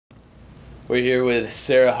We're here with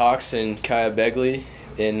Sarah Hawks and Kiah Begley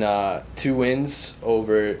in 2 wins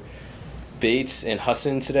over Bates and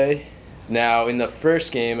Husson today. Now, in the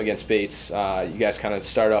first game against Bates, you guys kind of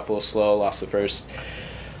started off a little slow, lost the first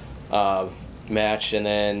match, and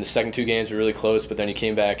then the second 2 games were really close, but then you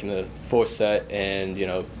came back in the 4th set and,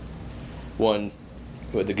 won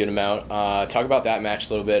with a good amount. Talk about that match a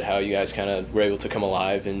little bit, how you guys kind of were able to come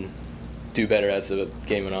alive and do better as the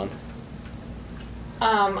game went on.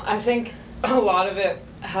 I think a lot of it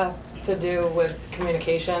has to do with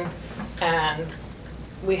communication, and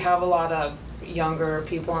we have a lot of younger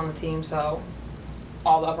people on the team, so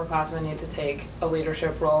all the upperclassmen need to take a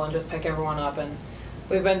leadership role and just pick everyone up, and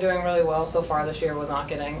we've been doing really well so far this year with not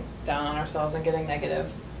getting down on ourselves and getting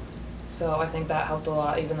negative. So I think that helped a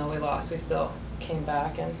lot. Even though we lost, we still came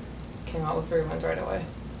back and came out with 3 wins right away.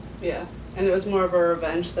 Yeah, and it was more of a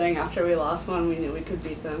revenge thing. After we lost one, we knew we could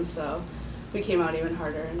beat them, so we came out even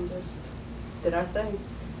harder and just did our thing.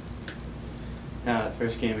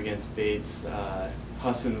 First game against Bates,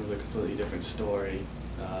 Husson was a completely different story.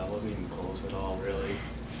 Wasn't even close at all, really.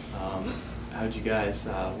 How'd you guys,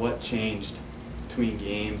 what changed between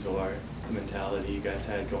games or the mentality you guys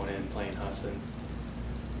had going in playing Husson?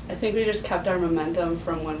 I think we just kept our momentum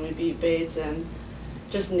from when we beat Bates and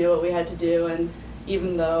just knew what we had to do, and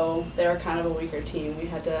even though they were kind of a weaker team, we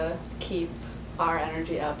had to keep our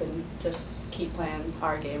energy up and just keep playing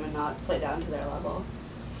our game and not play down to their level.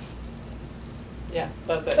 Yeah,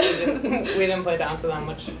 that's it. We didn't play down to them,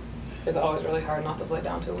 which is always really hard not to play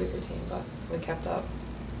down to a weaker team, but we kept up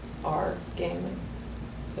our game and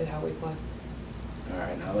did how we play. All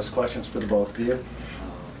right, now this question's for the both of you.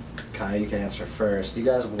 Kiah, you can answer first. You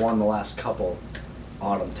guys have won the last couple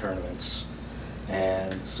autumn tournaments,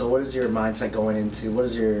 and so what is your mindset going into, what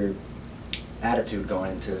is your attitude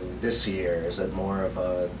going into this year? Is it more of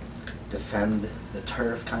a defend the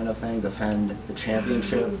turf kind of thing, defend the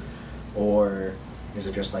championship, or is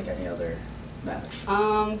it just like any other match?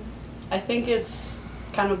 I think it's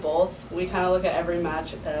kind of both. We kind of look at every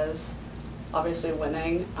match as obviously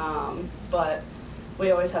winning, but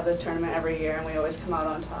we always have this tournament every year and we always come out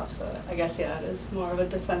on top, so I guess, yeah, it is more of a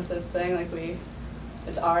defensive thing. Like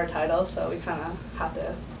it's our title, so we kind of have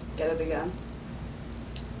to get it again.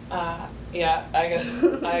 Yeah, I guess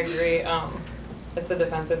I agree. It's a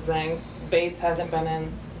defensive thing. Bates hasn't been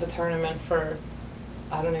in the tournament for,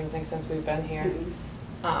 I don't even think since we've been here.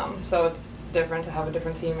 Mm-hmm. So it's different to have a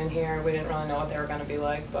different team in here. We didn't really know what they were going to be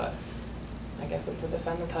like, but I guess it's to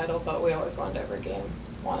defend the title, but we always go into every game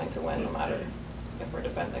wanting to win, no matter if we're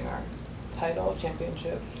defending our title,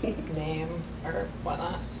 championship, name, or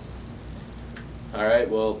whatnot. All right,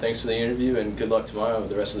 well, thanks for the interview and good luck tomorrow with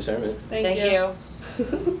the rest of the tournament. Thank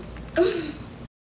you. you.